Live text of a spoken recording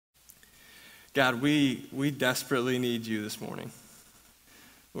God, we desperately need you this morning.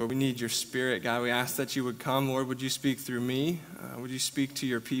 Lord, we need your Spirit. God, we ask that you would come. Lord, would you speak through me? Would you speak to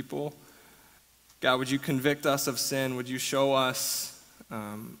your people? God, would you convict us of sin? Would you show us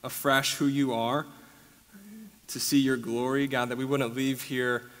afresh who you are, to see your glory? God, that we wouldn't leave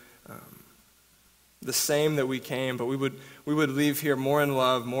here the same that we came, but we would leave here more in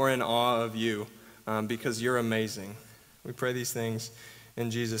love, more in awe of you, because you're amazing. We pray these things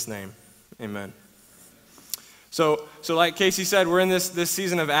in Jesus' name. Amen. So like Casey said, we're in this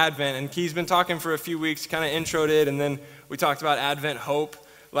season of Advent, and Key's been talking for a few weeks, kind of introed it, and then we talked about Advent hope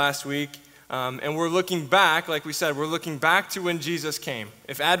last week. And we're looking back, like we said, we're looking back to when Jesus came.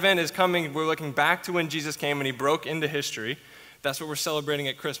 If Advent is coming, we're looking back to when Jesus came and he broke into history. That's what we're celebrating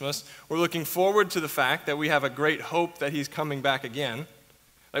at Christmas. We're looking forward to the fact that we have a great hope that he's coming back again.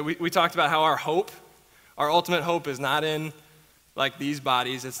 Like we talked about how our ultimate hope is not in like these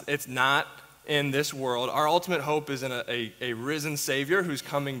bodies. It's not in this world. Our ultimate hope is in a risen Savior who's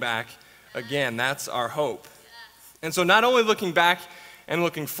coming back again. That's our hope. And so not only looking back and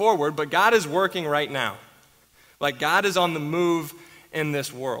looking forward, but God is working right now. Like God is on the move in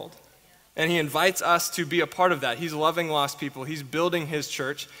this world. And he invites us to be a part of that. He's loving lost people. He's building his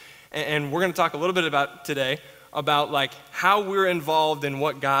church. And we're going to talk a little bit about today about like how we're involved in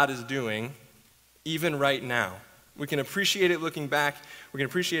what God is doing even right now. We can appreciate it looking back. We can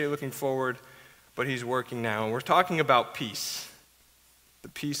appreciate it looking forward, but he's working now. And we're talking about peace, the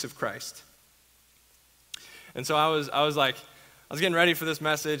peace of Christ. And so I was getting ready for this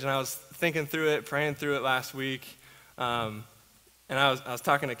message, and I was thinking through it, praying through it last week. And I was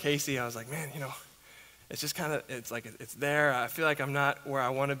talking to Casey. I was like, man, it's just kind of, it's there. I feel like I'm not where I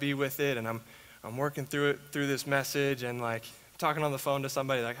want to be with it, and I'm working through this message, and like talking on the phone to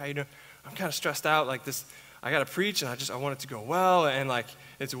somebody, like, how you doing? I'm kind of stressed out, like this. I got to preach, and I want it to go well, and like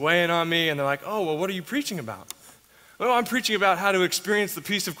it's weighing on me. And they're like, oh, well, what are you preaching about? Well, I'm preaching about how to experience the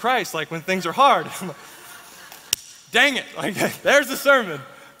peace of Christ, like when things are hard. I'm like, dang it! Like there's the sermon.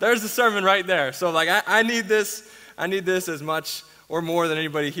 There's the sermon right there. So like I need this. I need this as much or more than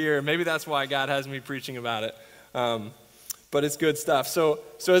anybody here. Maybe that's why God has me preaching about it. But it's good stuff. So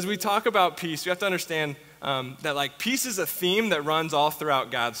as we talk about peace, we have to understand that like peace is a theme that runs all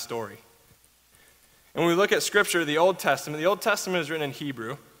throughout God's story. And when we look at Scripture, the Old Testament is written in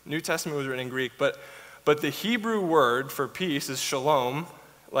Hebrew. New Testament was written in Greek. But the Hebrew word for peace is shalom,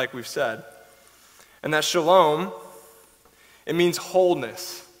 like we've said. And that shalom, it means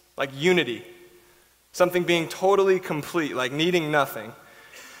wholeness, like unity. Something being totally complete, like needing nothing.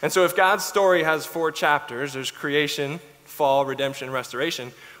 And so if God's story has 4 chapters, there's creation, fall, redemption,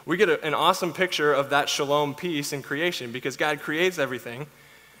 restoration, we get an awesome picture of that shalom peace in creation because God creates everything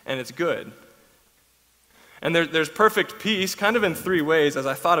and it's good. And there's perfect peace kind of in 3 ways as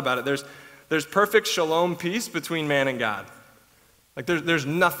I thought about it. There's perfect shalom peace between man and God. Like there's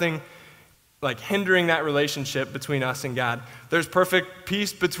nothing like hindering that relationship between us and God. There's perfect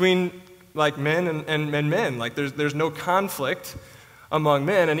peace between like men and men. Like there's no conflict among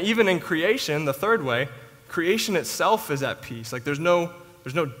men. And even in creation, the 3rd way, creation itself is at peace. Like there's no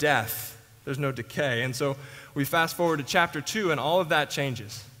death, there's no decay. And so we fast forward to chapter 2 and all of that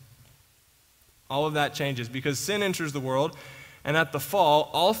changes. All of that changes because sin enters the world, and at the fall,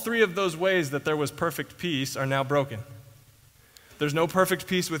 all 3 of those ways that there was perfect peace are now broken. There's no perfect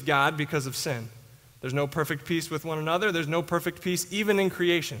peace with God because of sin. There's no perfect peace with one another. There's no perfect peace even in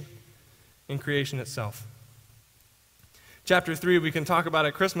creation itself. Chapter 3, we can talk about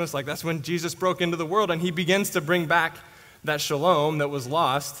at Christmas, like that's when Jesus broke into the world, and he begins to bring back that shalom that was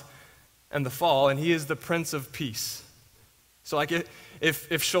lost and the fall, and he is the Prince of Peace. So like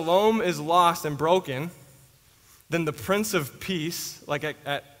if shalom is lost and broken, then the Prince of Peace, like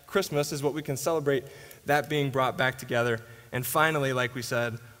at Christmas, is what we can celebrate, that being brought back together. And finally, like we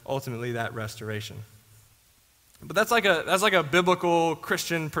said, ultimately that restoration. But that's like a biblical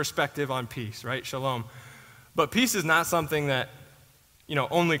Christian perspective on peace, right? Shalom. But peace is not something that,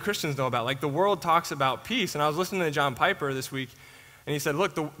 only Christians know about. Like the world talks about peace. And I was listening to John Piper this week, and he said,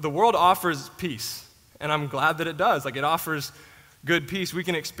 look, the world offers peace. And I'm glad that it does. Like it offers good peace. We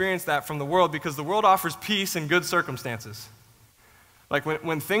can experience that from the world because the world offers peace in good circumstances. Like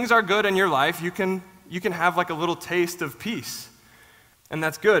when things are good in your life, you can have like a little taste of peace. And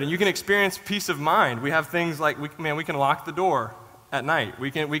that's good. And you can experience peace of mind. We have things like, we can lock the door at night.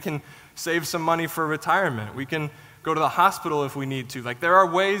 We can save some money for retirement. We can go to the hospital if we need to. Like there are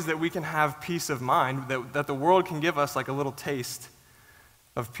ways that we can have peace of mind that the world can give us like a little taste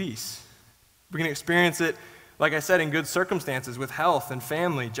of peace. We can experience it, like I said, in good circumstances with health and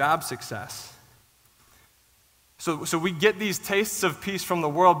family, job success. So we get these tastes of peace from the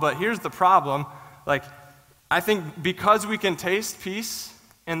world, but here's the problem. Like, I think because we can taste peace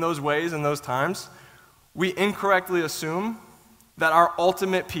in those ways, in those times, we incorrectly assume that our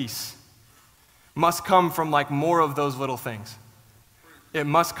ultimate peace must come from like more of those little things. It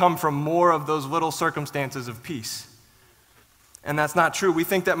must come from more of those little circumstances of peace. And that's not true. We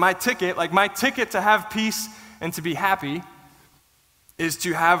think that my ticket to have peace and to be happy is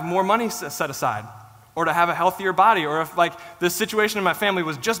to have more money set aside, or to have a healthier body, or if like the situation in my family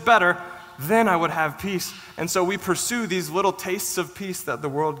was just better, then I would have peace. And so we pursue these little tastes of peace that the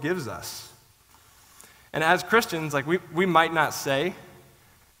world gives us. And as Christians, like we might not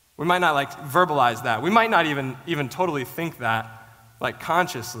like verbalize that. We might not even totally think that like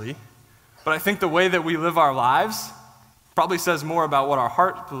consciously, but I think the way that we live our lives probably says more about what our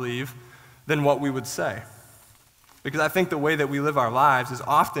hearts believe than what we would say. Because I think the way that we live our lives is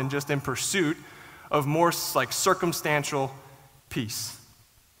often just in pursuit of more like circumstantial peace.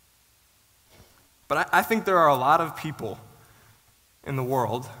 But I think there are a lot of people in the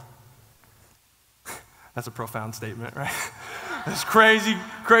world. That's a profound statement, right? That's crazy,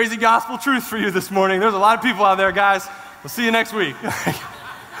 crazy gospel truth for you this morning. There's a lot of people out there, guys. We'll see you next week.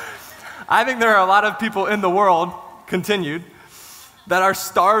 I think there are a lot of people in the world, continued, that are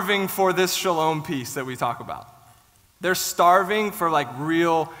starving for this shalom peace that we talk about. They're starving for like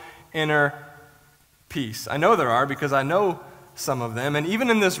real inner peace. I know there are because I know some of them. And even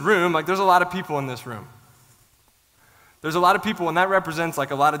in this room, like there's a lot of people in this room. There's a lot of people, and that represents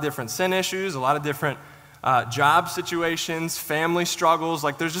like a lot of different sin issues, a lot of different job situations, family struggles.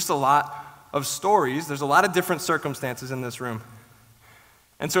 Like there's just a lot of stories. There's a lot of different circumstances in this room.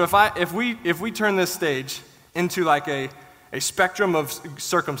 And so if we turn this stage into like a spectrum of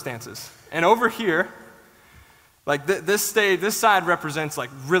circumstances, and over here, like this side represents like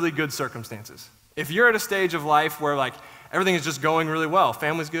really good circumstances. If you're at a stage of life where like everything is just going really well,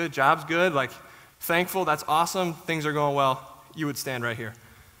 family's good, job's good, like thankful, that's awesome, things are going well, you would stand right here.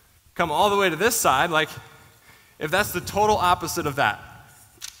 Come all the way to this side, like if that's the total opposite of that,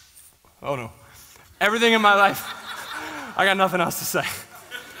 oh no, everything in my life, I got nothing else to say.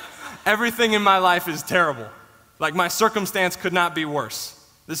 Everything in my life is terrible. Like my circumstance could not be worse.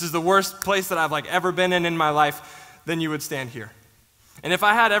 This is the worst place that I've like ever been in my life, then you would stand here. And if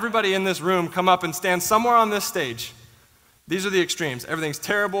I had everybody in this room come up and stand somewhere on this stage, these are the extremes. Everything's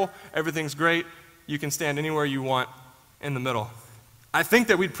terrible, everything's great, you can stand anywhere you want in the middle. I think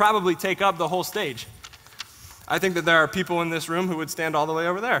that we'd probably take up the whole stage. I think that there are people in this room who would stand all the way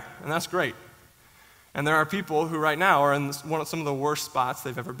over there, and that's great. And there are people who right now are in some of the worst spots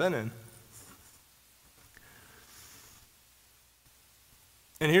they've ever been in.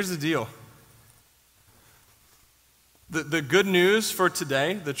 And here's the deal. The good news for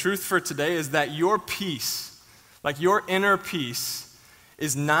today, the truth for today is that your peace, like your inner peace,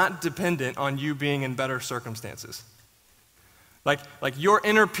 is not dependent on you being in better circumstances. Like your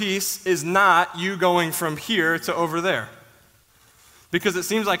inner peace is not you going from here to over there. Because it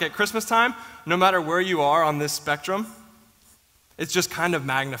seems like at Christmas time, no matter where you are on this spectrum, it's just kind of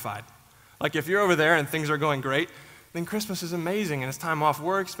magnified. Like if you're over there and things are going great, then Christmas is amazing and it's time off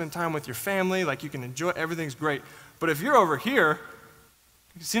work, spend time with your family, like you can enjoy, everything's great. But if you're over here,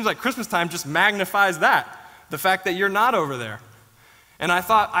 it seems like Christmas time just magnifies that, the fact that you're not over there. And I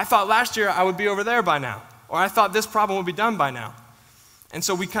thought last year I would be over there by now, or I thought this problem would be done by now. And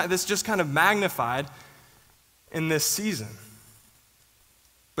so this just kind of magnified in this season.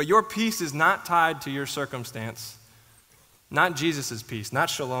 But your peace is not tied to your circumstance, not Jesus' peace,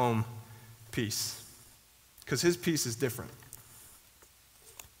 not shalom peace, because his peace is different.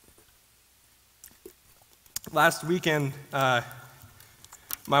 Last weekend, my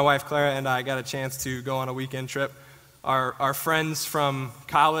wife Clara and I got a chance to go on a weekend trip. Our friends from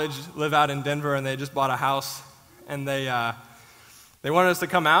college live out in Denver, and they just bought a house, and they wanted us to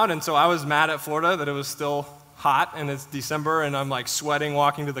come out, and so I was mad at Florida that it was still hot, and it's December, and I'm like sweating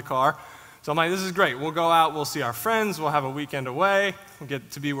walking to the car. So I'm like, this is great. We'll go out, we'll see our friends, we'll have a weekend away, we'll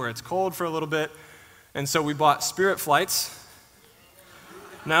get to be where it's cold for a little bit. And so we bought Spirit flights.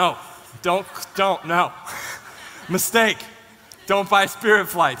 No, don't, no. Mistake. Don't buy Spirit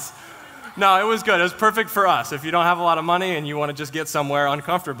flights. No, it was good. It was perfect for us. If you don't have a lot of money and you want to just get somewhere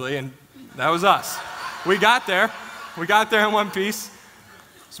uncomfortably, and that was us. We got there. We got there in one piece.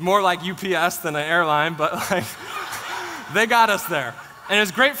 It's more like UPS than an airline, but like they got us there. And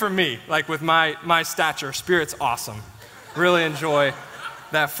it's great for me, like with my stature. Spirit's awesome. Really enjoy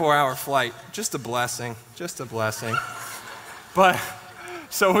that 4-hour flight. Just a blessing. Just a blessing. But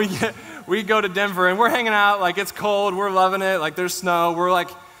so we go to Denver and we're hanging out, like it's cold, we're loving it, like there's snow, we're like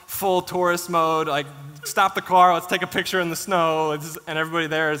full tourist mode, like stop the car, let's take a picture in the snow, and everybody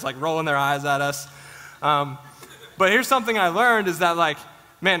there is like rolling their eyes at us. But here's something I learned is that like,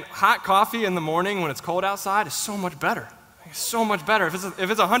 man, hot coffee in the morning when it's cold outside is so much better. It's so much better. If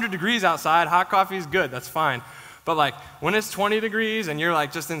it's 100 degrees outside, hot coffee is good, that's fine. But like when it's 20 degrees and you're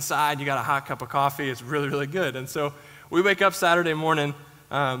like just inside, you got a hot cup of coffee, it's really, really good. And so we wake up Saturday morning,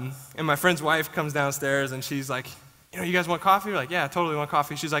 and my friend's wife comes downstairs and she's like, you guys want coffee? We're like, yeah, I totally want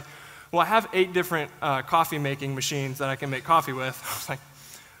coffee. She's like, well, I have 8 different coffee making machines that I can make coffee with. I was like,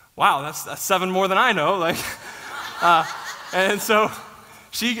 wow, that's 7 more than I know. Like, and so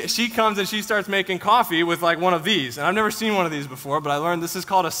she comes and she starts making coffee with like one of these. And I've never seen one of these before, but I learned this is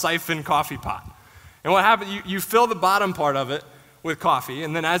called a siphon coffee pot. And what happens, you fill the bottom part of it with coffee,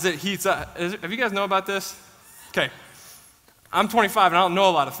 and then as it heats up, have you guys know about this? Okay, I'm 25 and I don't know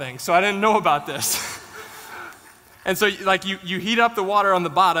a lot of things, so I didn't know about this. And so like you heat up the water on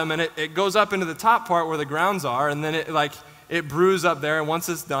the bottom, and it goes up into the top part where the grounds are, and then it brews up there, and once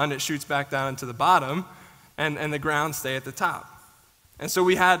it's done, it shoots back down into the bottom, and the grounds stay at the top. And so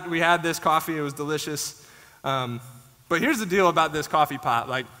we had this coffee, it was delicious. But here's the deal about this coffee pot,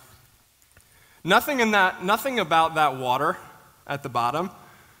 like nothing about that water at the bottom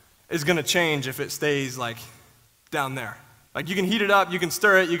is gonna change if it stays like down there. Like you can heat it up, you can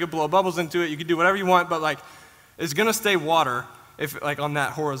stir it, you can blow bubbles into it, you can do whatever you want, but like it's gonna stay water if like on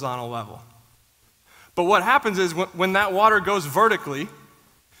that horizontal level. But what happens is when that water goes vertically,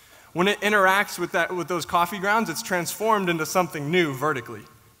 when it interacts with those coffee grounds, it's transformed into something new vertically.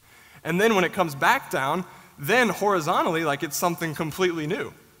 And then when it comes back down, then horizontally, like it's something completely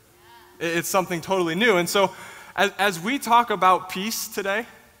new. It's something totally new. And so as we talk about peace today,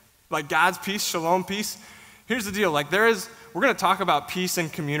 like God's peace, shalom peace, here's the deal. Like we're gonna talk about peace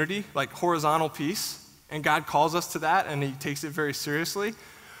and community, like horizontal peace, and God calls us to that, and he takes it very seriously.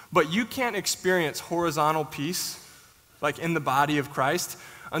 But you can't experience horizontal peace, like in the body of Christ,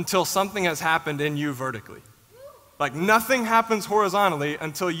 until something has happened in you vertically. Like nothing happens horizontally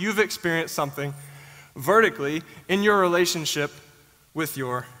until you've experienced something vertically in your relationship with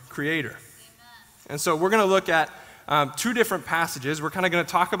your Creator. Amen. And so we're going to look at 2 different passages. We're kind of going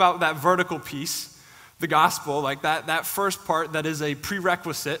to talk about that vertical piece, the gospel, like that first part that is a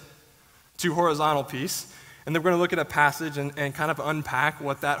prerequisite to horizontal peace. And then we're going to look at a passage and kind of unpack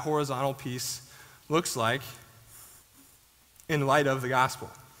what that horizontal piece looks like in light of the gospel.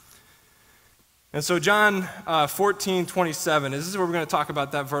 And so John 14:27, this is where we're going to talk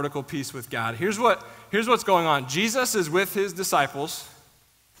about that vertical piece with God. Here's what's going on. Jesus is with his disciples,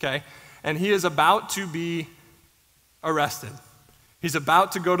 okay, and he is about to be arrested. He's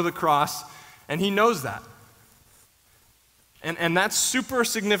about to go to the cross, and he knows that. And that's super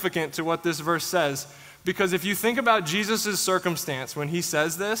significant to what this verse says, because if you think about Jesus' circumstance when he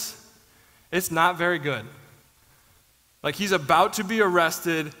says this, it's not very good. Like he's about to be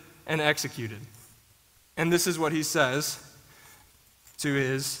arrested and executed. And this is what he says to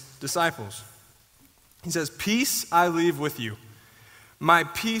his disciples. He says, "Peace I leave with you. My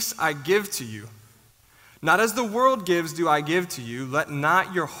peace I give to you. Not as the world gives do I give to you. Let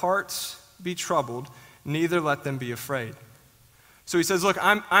not your hearts be troubled, neither let them be afraid." So he says, look,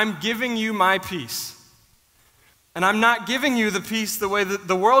 I'm giving you my peace. And I'm not giving you the peace the way that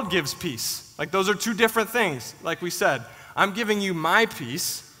the world gives peace. Like those are 2 different things, like we said. I'm giving you my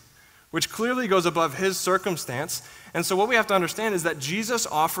peace, which clearly goes above his circumstance. And so what we have to understand is that Jesus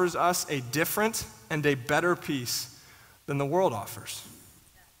offers us a different and a better peace than the world offers.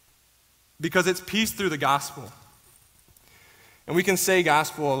 Because it's peace through the gospel. And we can say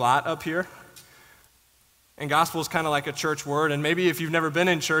gospel a lot up here. And gospel is kind of like a church word. And maybe if you've never been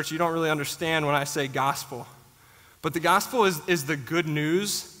in church, you don't really understand when I say gospel. But the gospel is the good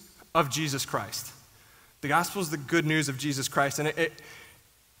news of Jesus Christ. The gospel is the good news of Jesus Christ. And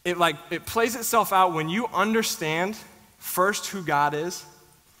it plays itself out when you understand first who God is,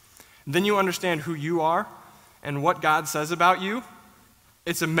 then you understand who you are and what God says about you.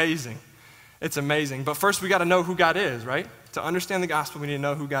 It's amazing. It's amazing. But first we got to know who God is, right? To understand the gospel, we need to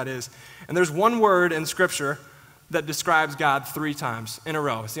know who God is. And there's one word in Scripture that describes God 3 times in a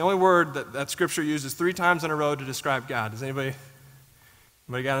row. It's the only word that Scripture uses 3 times in a row to describe God. Does anybody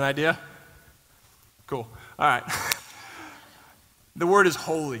got an idea? Cool. All right. The word is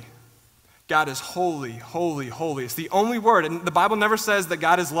holy. God is holy, holy, holy. It's the only word. And the Bible never says that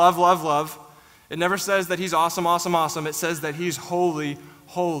God is love, love, love. It never says that he's awesome, awesome, awesome. It says that he's holy,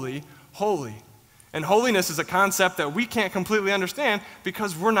 holy, holy. And holiness is a concept that we can't completely understand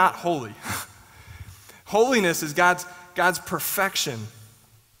because we're not holy. Holiness is God's perfection,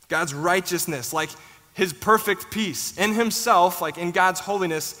 God's righteousness, like his perfect peace. In himself, like in God's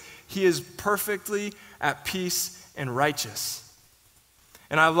holiness, he is perfectly at peace and righteous.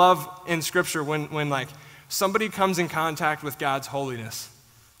 And I love in Scripture when like somebody comes in contact with God's holiness.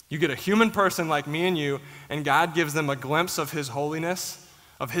 You get a human person like me and you, and God gives them a glimpse of his holiness,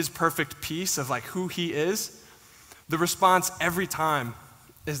 of his perfect peace, of like who he is. The response every time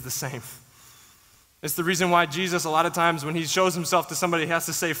is the same. It's the reason why Jesus, a lot of times when he shows himself to somebody, he has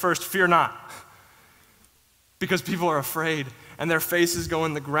to say first, fear not. Because people are afraid and their faces go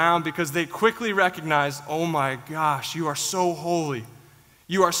in the ground because they quickly recognize, oh my gosh, you are so holy.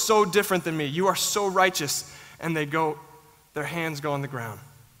 You are so different than me. You are so righteous. And their hands go on the ground.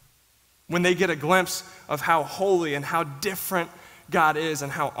 When they get a glimpse of how holy and how different God is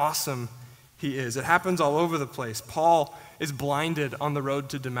and how awesome he is. It happens all over the place. Paul is blinded on the road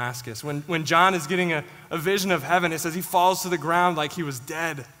to Damascus. When John is getting a vision of heaven, it says he falls to the ground like he was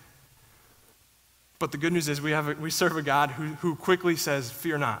dead. But the good news is we serve a God who quickly says,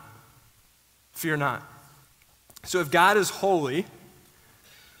 fear not. Fear not. So if God is holy,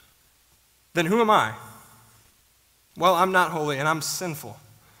 then who am I? Well, I'm not holy and I'm sinful.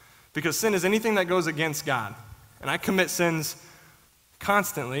 Because sin is anything that goes against God. And I commit sins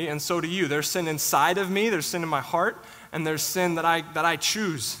constantly, and so do you. There's sin inside of me, there's sin in my heart, and there's sin that I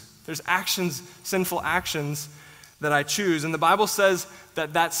choose. There's actions, sinful actions that I choose. And the Bible says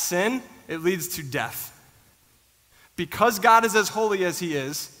that sin, it leads to death. Because God is as holy as he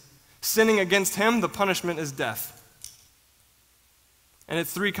is, sinning against him, the punishment is death. And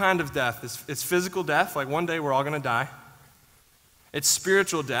it's three kinds of death. It's physical death, like one day we're all going to die. It's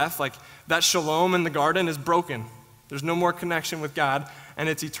spiritual death, like that shalom in the garden is broken. There's no more connection with God, and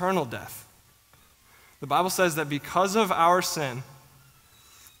it's eternal death. The Bible says that because of our sin,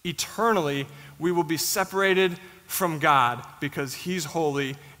 eternally we will be separated from God because he's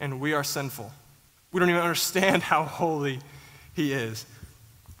holy and we are sinful. We don't even understand how holy he is.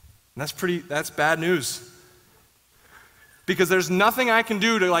 And that's bad news. Because there's nothing I can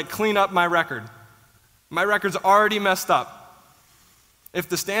do to like clean up my record. My record's already messed up. If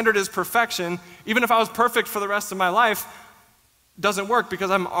the standard is perfection, even if I was perfect for the rest of my life, it doesn't work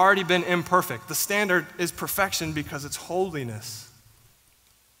because I've already been imperfect. The standard is perfection because it's holiness.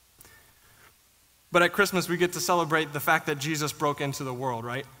 But at Christmas, we get to celebrate the fact that Jesus broke into the world,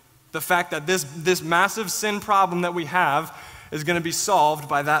 right? The fact that this massive sin problem that we have is going to be solved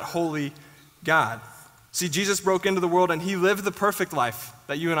by that holy God. See, Jesus broke into the world and he lived the perfect life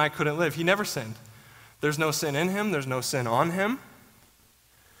that you and I couldn't live. He never sinned. There's no sin in him. There's no sin on him.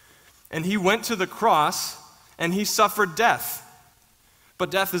 And he went to the cross and he suffered death. But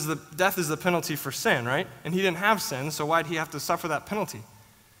death is the penalty for sin, right? And he didn't have sin, so why'd he have to suffer that penalty?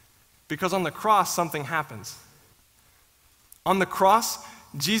 Because on the cross, something happens. On the cross,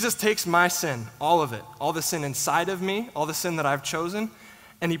 Jesus takes my sin, all of it, all the sin inside of me, all the sin that I've chosen,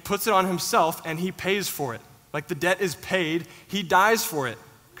 and he puts it on himself and he pays for it. Like the debt is paid, he dies for it,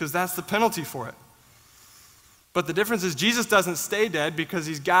 because that's the penalty for it. But the difference is Jesus doesn't stay dead because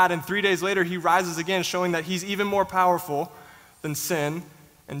he's God, and 3 days later he rises again, showing that he's even more powerful than sin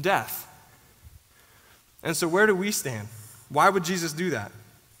and death. And so where do we stand? Why would Jesus do that?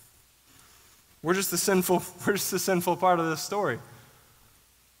 We're just the sinful part of this story.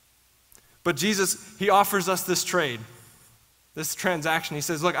 But Jesus, he offers us this trade, this transaction. He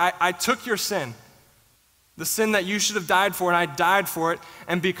says, look, I took your sin, the sin that you should have died for, and I died for it,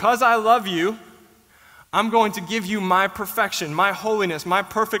 and because I love you, I'm going to give you my perfection, my holiness, my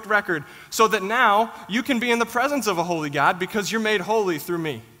perfect record, so that now you can be in the presence of a holy God because you're made holy through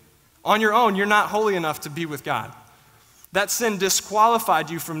me. On your own, you're not holy enough to be with God. That sin disqualified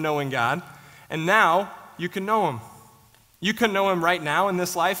you from knowing God, and now you can know him. You can know him right now in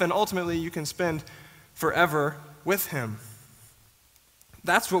this life, and ultimately you can spend forever with him.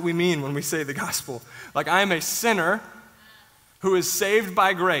 That's what we mean when we say the gospel. Like, I am a sinner who is saved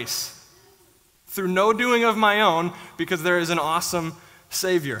by grace through no doing of my own, because there is an awesome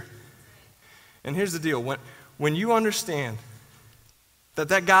Savior. And here's the deal. When you understand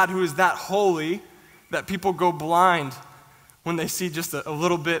that God who is that holy, that people go blind when they see just a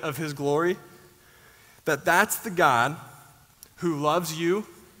little bit of his glory, that's the God who loves you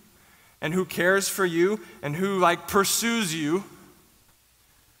and who cares for you and who pursues you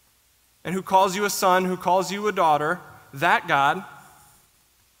and who calls you a son, who calls you a daughter, that God,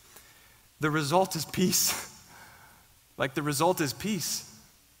 the result is peace. The result is peace.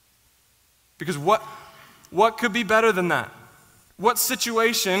 Because what could be better than that? What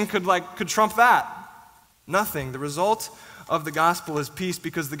situation could trump that? Nothing. The result of the gospel is peace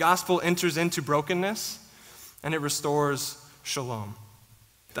because the gospel enters into brokenness and it restores shalom.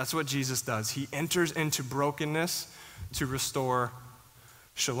 That's what Jesus does. He enters into brokenness to restore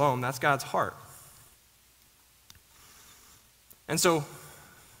shalom. That's God's heart. And so,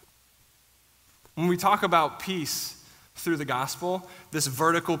 when we talk about peace through the gospel, this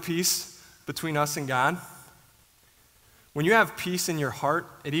vertical peace between us and God, when you have peace in your heart,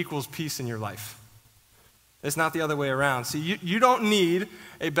 it equals peace in your life. It's not the other way around. See, you don't need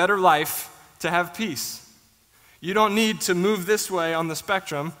a better life to have peace. You don't need to move this way on the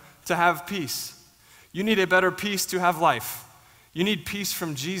spectrum to have peace. You need a better peace to have life. You need peace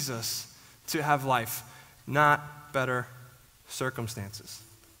from Jesus to have life, not better circumstances.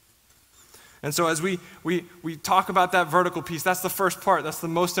 And so as we talk about that vertical peace, that's the first part, that's the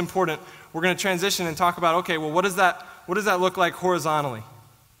most important. We're going to transition and talk about, okay, well, what does that look like horizontally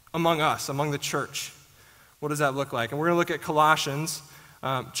among us, among the church? What does that look like? And we're going to look at Colossians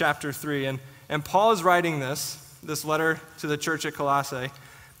chapter 3. And Paul is writing this letter to the church at Colossae.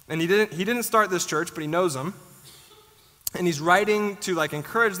 And he didn't start this church, but he knows them. And he's writing to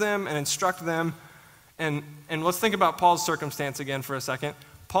encourage them and instruct them. And let's think about Paul's circumstance again for a second.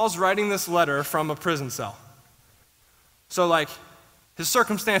 Paul's writing this letter from a prison cell. So his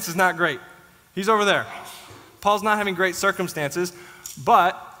circumstance is not great. He's over there. Paul's not having great circumstances,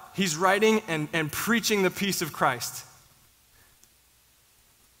 but he's writing and preaching the peace of Christ.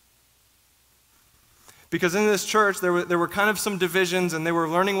 Because in this church, there were kind of some divisions, and they were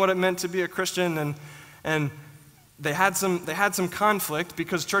learning what it meant to be a Christian, and they had some conflict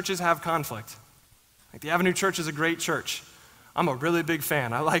because churches have conflict. The Avenue Church is a great church. I'm a really big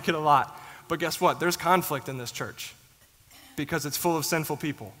fan. I like it a lot. But guess what? There's conflict in this church because it's full of sinful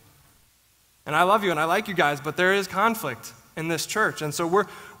people. And I love you and I like you guys, but there is conflict in this church. And so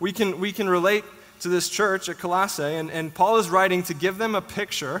we can relate to this church at Colossae, and Paul is writing to give them a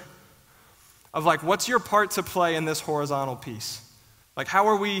picture of what's your part to play in this horizontal peace? How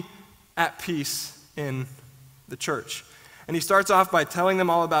are we at peace in the church? And he starts off by telling them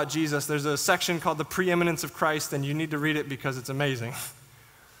all about Jesus. There's a section called the preeminence of Christ, and you need to read it because it's amazing.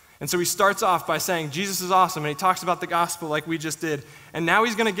 And so he starts off by saying Jesus is awesome, and he talks about the gospel like we just did. And now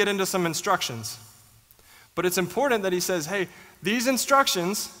he's going to get into some instructions. But it's important that he says, hey, these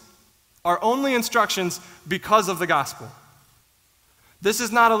instructions are only instructions because of the gospel. This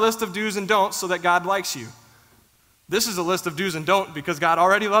is not a list of do's and don'ts so that God likes you. This is a list of do's and don'ts because God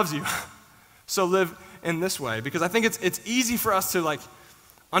already loves you. So live in this way. Because I think it's easy for us to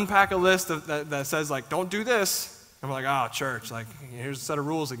unpack a list that says don't do this. And we're oh, church, here's a set of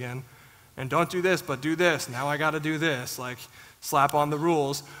rules again. And don't do this, but do this. Now I got to do this. Slap on the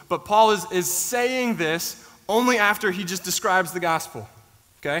rules. But Paul is saying this only after he just describes the gospel.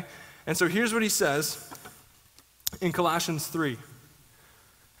 Okay? And so here's what he says in Colossians 3.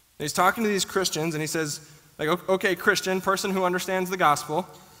 He's talking to these Christians, and he says, okay, Christian, person who understands the gospel,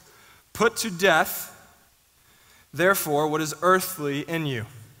 put to death, therefore, what is earthly in you.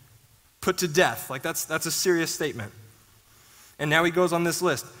 Put to death. That's a serious statement. And now he goes on this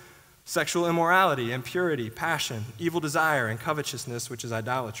list. Sexual immorality, impurity, passion, evil desire, and covetousness, which is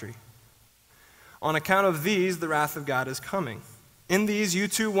idolatry. On account of these, the wrath of God is coming. In these you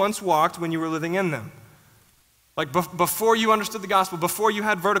too once walked when you were living in them. Before you understood the gospel, before you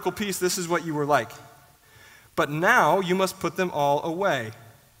had vertical peace, this is what you were like. But now you must put them all away.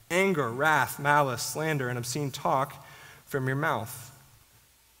 Anger, wrath, malice, slander, and obscene talk from your mouth.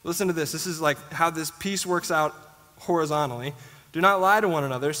 Listen to this. This is how this peace works out horizontally. Do not lie to one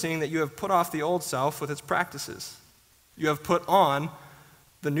another, seeing that you have put off the old self with its practices. You have put on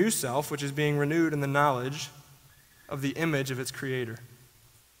the new self, which is being renewed in the knowledge of the image of its creator.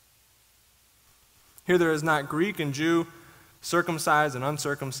 Here there is not Greek and Jew, circumcised and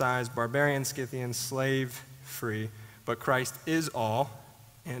uncircumcised, barbarian, Scythian, slave, free, but Christ is all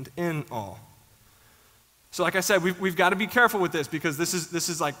and in all. So like I said, we've got to be careful with this because this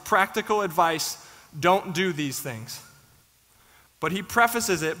is practical advice. Don't do these things. But he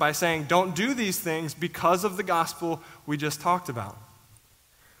prefaces it by saying, don't do these things because of the gospel we just talked about.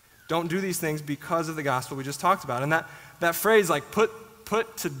 Don't do these things because of the gospel we just talked about. And that phrase,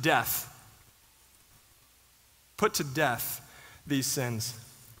 put to death. Put to death these sins.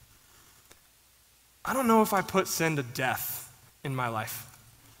 I don't know if I put sin to death in my life.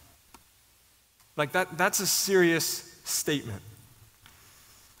 That's a serious statement.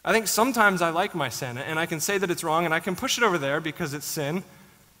 I think sometimes I like my sin, and I can say that it's wrong, and I can push it over there because it's sin,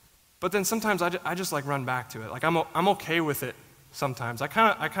 but then sometimes I just run back to it. I'm okay with it sometimes.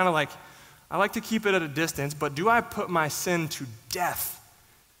 I like to keep it at a distance, but do I put my sin to death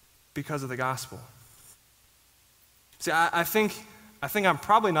because of the gospel? See, I think I'm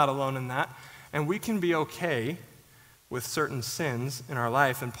probably not alone in that, and we can be okay with certain sins in our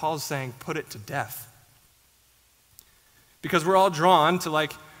life, and Paul's saying, put it to death. Because we're all drawn to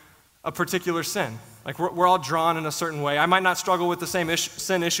a particular sin. Like we're all drawn in a certain way. I might not struggle with the same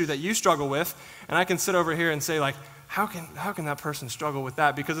sin issue that you struggle with, and I can sit over here and say like, how can that person struggle with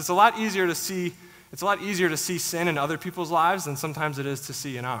that? Because it's a lot easier to see sin in other people's lives than sometimes it is to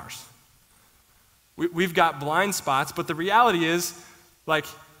see in ours. We've got blind spots, but the reality is, like,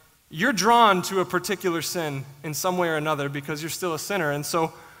 you're drawn to a particular sin in some way or another because you're still a sinner, and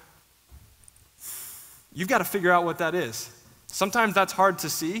so you've got to figure out what that is. Sometimes that's hard to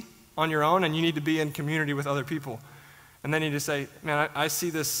see on your own, and you need to be in community with other people. And they need to say, man, I see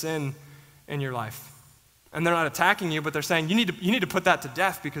this sin in your life. And they're not attacking you, but they're saying, you need to put that to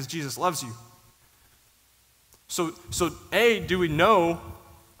death because Jesus loves you. So A, do we know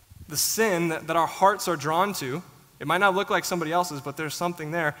the sin that our hearts are drawn to? It might not look like somebody else's, but there's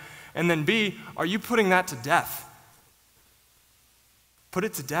something there. And then B, are you putting that to death? Put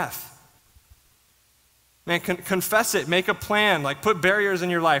it to death. Man, confess it, make a plan, like put barriers in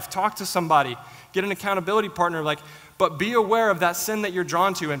your life, talk to somebody, get an accountability partner, but be aware of that sin that you're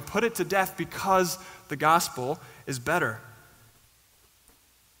drawn to and put it to death because the gospel is better.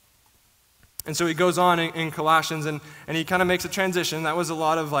 And so he goes on in Colossians and he kind of makes a transition. That was a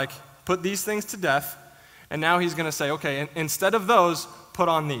lot of like, put these things to death. And now he's going to say, okay, instead of those, put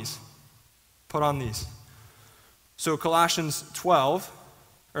on these. Put on these. So Colossians 12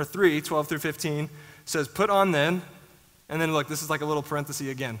 through 15 says, put on then, and then look, this is like a little parenthesis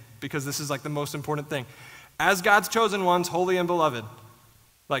again, because this is like the most important thing. As God's chosen ones, holy and beloved.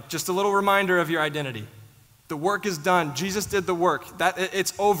 Like just a little reminder of your identity. The work is done. Jesus did the work.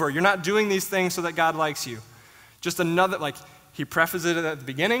 It's over. You're not doing these things so that God likes you. Just another, like he prefaces it at the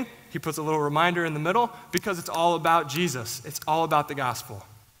beginning. He puts a little reminder in the middle because it's all about Jesus. It's all about the gospel.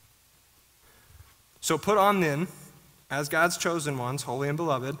 So put on then, as God's chosen ones, holy and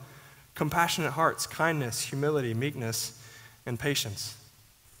beloved, compassionate hearts, kindness, humility, meekness, and patience.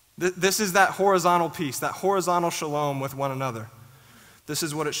 This is that horizontal peace, that horizontal shalom with one another. This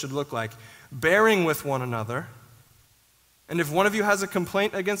is what it should look like. Bearing with one another, and if one of you has a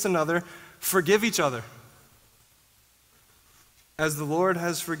complaint against another, forgive each other. As the Lord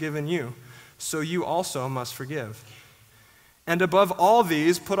has forgiven you, so you also must forgive. And above all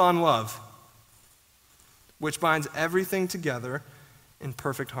these, put on love, which binds everything together in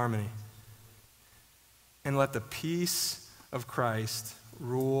perfect harmony. And let the peace of Christ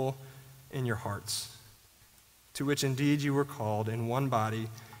rule in your hearts, to which indeed you were called in one body,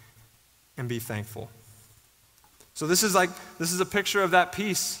 and be thankful. So this is a picture of that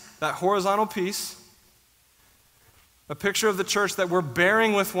peace, that horizontal peace, a picture of the church that we're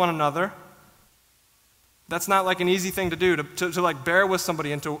bearing with one another. That's not like an easy thing to do, to like bear with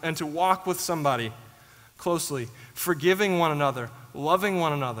somebody and to walk with somebody closely, forgiving one another, loving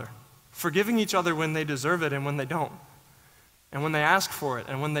one another, forgiving each other when they deserve it and when they don't, and when they ask for it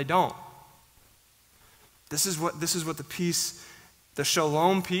and when they don't. This is what the peace, the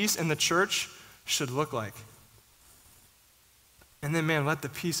shalom peace in the church should look like. And then, man, let the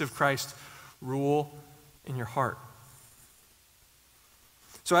peace of Christ rule in your heart.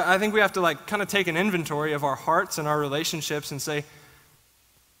 So I think we have to like kind of take an inventory of our hearts and our relationships and say,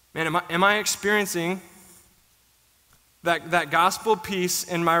 man, am I experiencing that gospel peace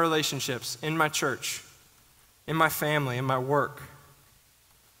in my relationships, in my church, in my family, in my work?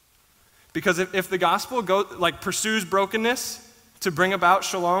 Because if the gospel pursues brokenness to bring about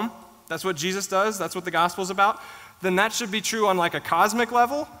shalom, that's what Jesus does, that's what the gospel is about, then that should be true on like a cosmic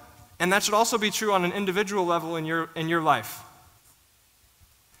level, and that should also be true on an individual level in your life.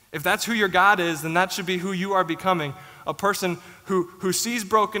 If that's who your God is, then that should be who you are becoming, a person who sees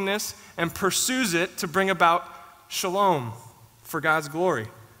brokenness and pursues it to bring about shalom for God's glory.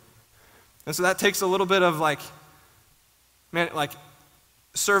 And so that takes a little bit of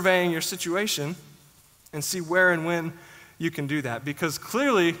surveying your situation and see where and when you can do that. Because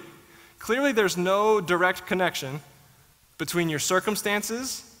clearly there's no direct connection between your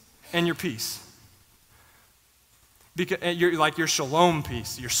circumstances and your peace. Because your shalom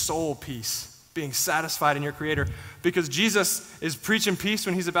peace, your soul peace, being satisfied in your Creator. Because Jesus is preaching peace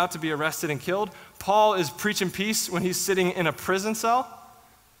when he's about to be arrested and killed. Paul is preaching peace when he's sitting in a prison cell.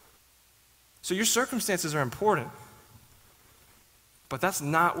 So your circumstances are important. But that's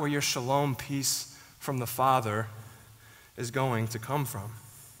not where your shalom peace from the Father is going to come from.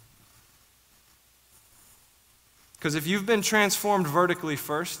 Because if you've been transformed vertically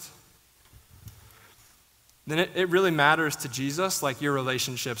first, then it really matters to Jesus, like your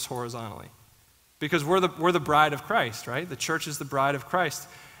relationships horizontally. Because we're the bride of Christ, right? The church is the bride of Christ,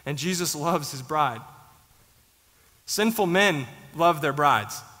 and Jesus loves his bride. Sinful men love their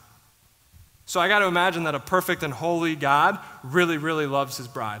brides. So I got to imagine that a perfect and holy God really, really loves his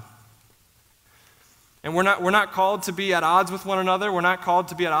bride. And we're not called to be at odds with one another. We're not called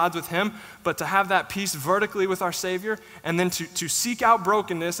to be at odds with him, but to have that peace vertically with our Savior, and then to seek out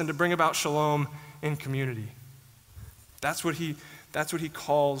brokenness and to bring about shalom in community. That's what he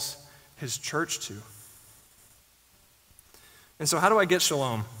calls his church to. And so how do I get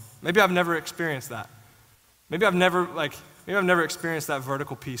shalom? Maybe I've never experienced that. Maybe I've never experienced that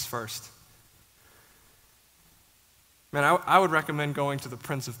vertical peace first. Man, I would recommend going to the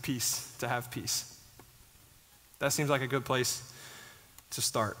Prince of Peace to have peace. That seems like a good place to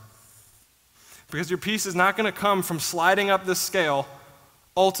start. Because your peace is not going to come from sliding up this scale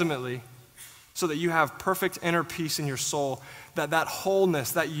ultimately so that you have perfect inner peace in your soul, that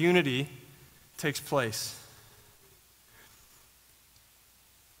wholeness, that unity takes place.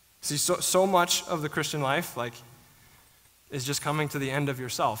 See, so much of the Christian life is just coming to the end of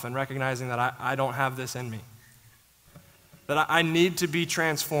yourself and recognizing that I don't have this in me. That I need to be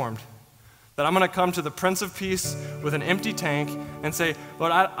transformed. That I'm going to come to the Prince of Peace with an empty tank and say,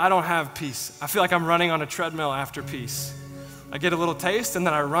 Lord, I don't have peace. I feel like I'm running on a treadmill after peace. I get a little taste and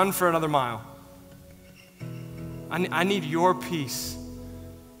then I run for another mile. I need your peace.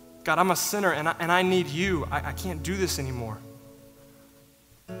 God, I'm a sinner and I need you. I can't do this anymore.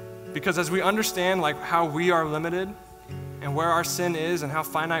 Because as we understand how we are limited and where our sin is and how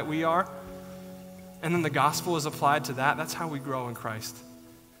finite we are, and then the gospel is applied to that, that's how we grow in Christ.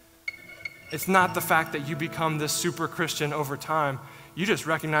 It's not the fact that you become this super Christian over time. You just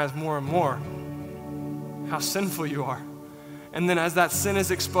recognize more and more how sinful you are. And then as that sin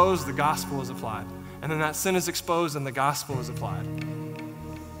is exposed, the gospel is applied. And then that sin is exposed and the gospel is applied.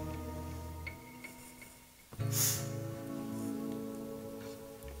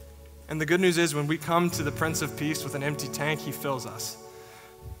 And the good news is when we come to the Prince of Peace with an empty tank, he fills us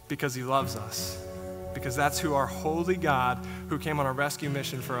because he loves us. Because that's who our holy God, who came on a rescue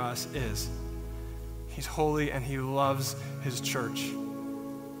mission for us, is. He's holy and he loves his church.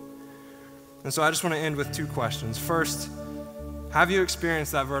 And so I just want to end with two questions. First, have you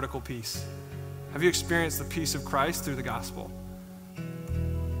experienced that vertical peace? Have you experienced the peace of Christ through the gospel?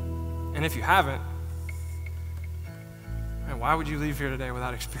 And if you haven't, man, why would you leave here today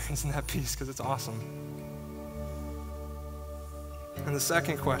without experiencing that peace? Because it's awesome. And the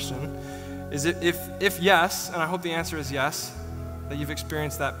second question is if yes, and I hope the answer is yes, that you've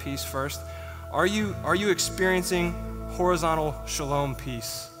experienced that peace first, are you experiencing horizontal shalom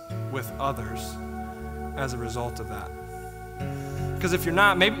peace with others as a result of that? Because if you're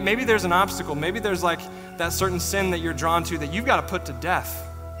not, maybe there's an obstacle. Maybe there's that certain sin that you're drawn to that you've got to put to death.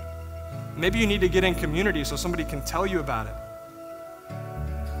 Maybe you need to get in community so somebody can tell you about it.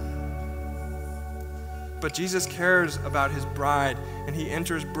 But Jesus cares about his bride, and he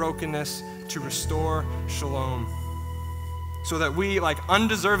enters brokenness to restore shalom so that we,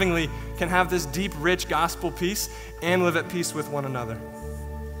 undeservingly, can have this deep, rich gospel peace and live at peace with one another.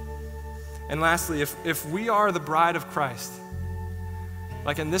 And lastly, if we are the bride of Christ,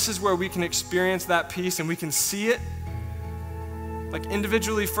 and this is where we can experience that peace and we can see it,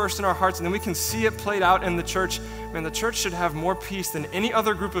 individually first in our hearts, and then we can see it played out in the church. Man, the church should have more peace than any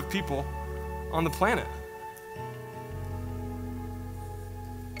other group of people on the planet.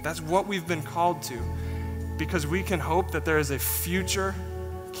 That's what we've been called to, because we can hope that there is a future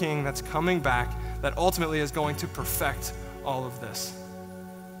king that's coming back that ultimately is going to perfect all of this.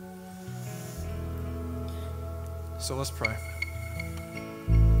 So let's pray.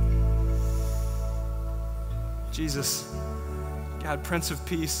 Jesus, God, Prince of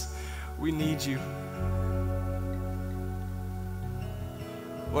Peace, we need you.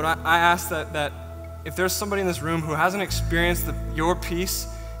 Lord, I ask that if there's somebody in this room who hasn't experienced your peace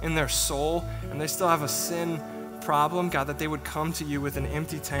in their soul and they still have a sin problem, God, that they would come to you with an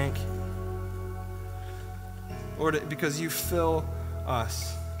empty tank. Lord, because you fill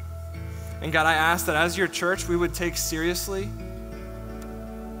us. And God, I ask that as your church, we would take seriously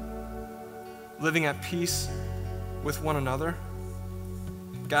living at peace with one another.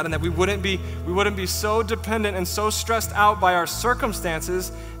 God, and that we wouldn't be so dependent and so stressed out by our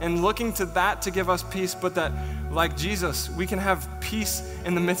circumstances and looking to that to give us peace, but that, like Jesus, we can have peace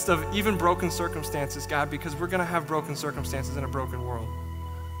in the midst of even broken circumstances, God, because we're going to have broken circumstances in a broken world.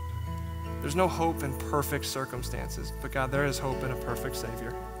 There's no hope in perfect circumstances, but God, there is hope in a perfect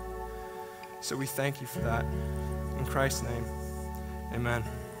Savior. So we thank you for that. In Christ's name, amen.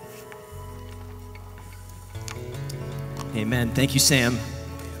 Amen. Thank you, Sam.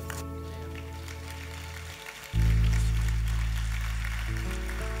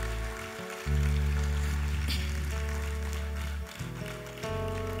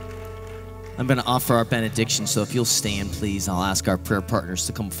 I'm going to offer our benediction, so if you'll stand, please, I'll ask our prayer partners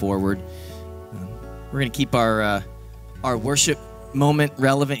to come forward. We're going to keep our worship moment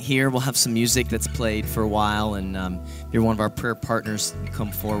relevant here. We'll have some music that's played for a while, and if you're one of our prayer partners,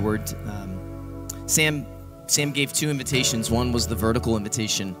 come forward. Sam gave two invitations. One was the vertical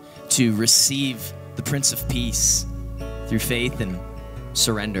invitation to receive the Prince of Peace through faith and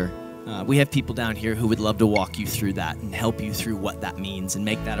surrender. We have people down here who would love to walk you through that and help you through what that means and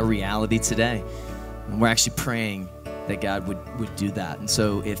make that a reality today. And we're actually praying that God would do that. And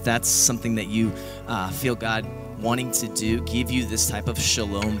so if that's something that you feel God wanting to do, give you this type of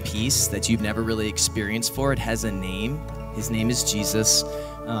shalom peace that you've never really experienced before, it has a name. His name is Jesus.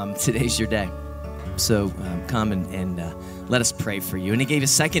 Today's your day. So come and let us pray for you. And he gave a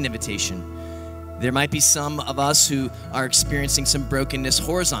second invitation. There might be some of us who are experiencing some brokenness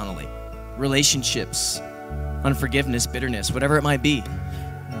horizontally, relationships, unforgiveness, bitterness, whatever it might be.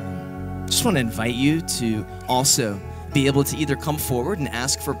 Just want to invite you to also be able to either come forward and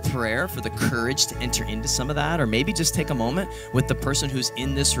ask for prayer, for the courage to enter into some of that, or maybe just take a moment with the person who's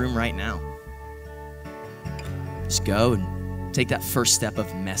in this room right now. Just go and take that first step of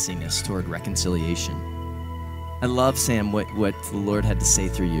messiness toward reconciliation. I love, Sam, what the Lord had to say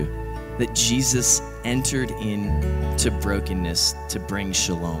through you, that Jesus entered into brokenness to bring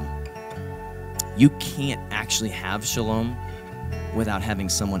shalom. You can't actually have shalom without having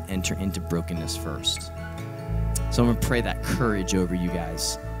someone enter into brokenness first. So I'm going to pray that courage over you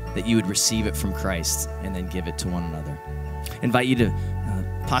guys, that you would receive it from Christ and then give it to one another. I invite you to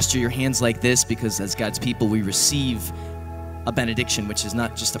posture your hands like this, because as God's people, we receive a benediction, which is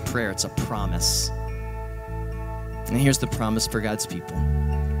not just a prayer, it's a promise. And here's the promise for God's people.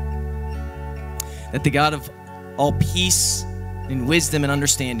 That the God of all peace and wisdom and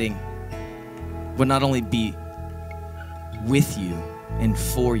understanding would not only be with you and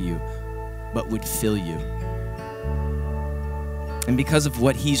for you, but would fill you. And because of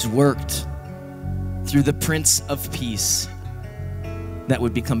what he's worked through the Prince of Peace, that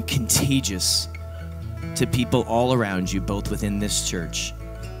would become contagious to people all around you, both within this church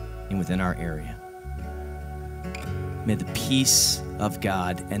and within our area. May the peace of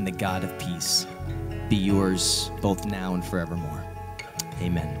God and the God of peace be yours both now and forevermore.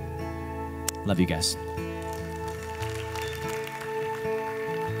 Amen. Love you guys.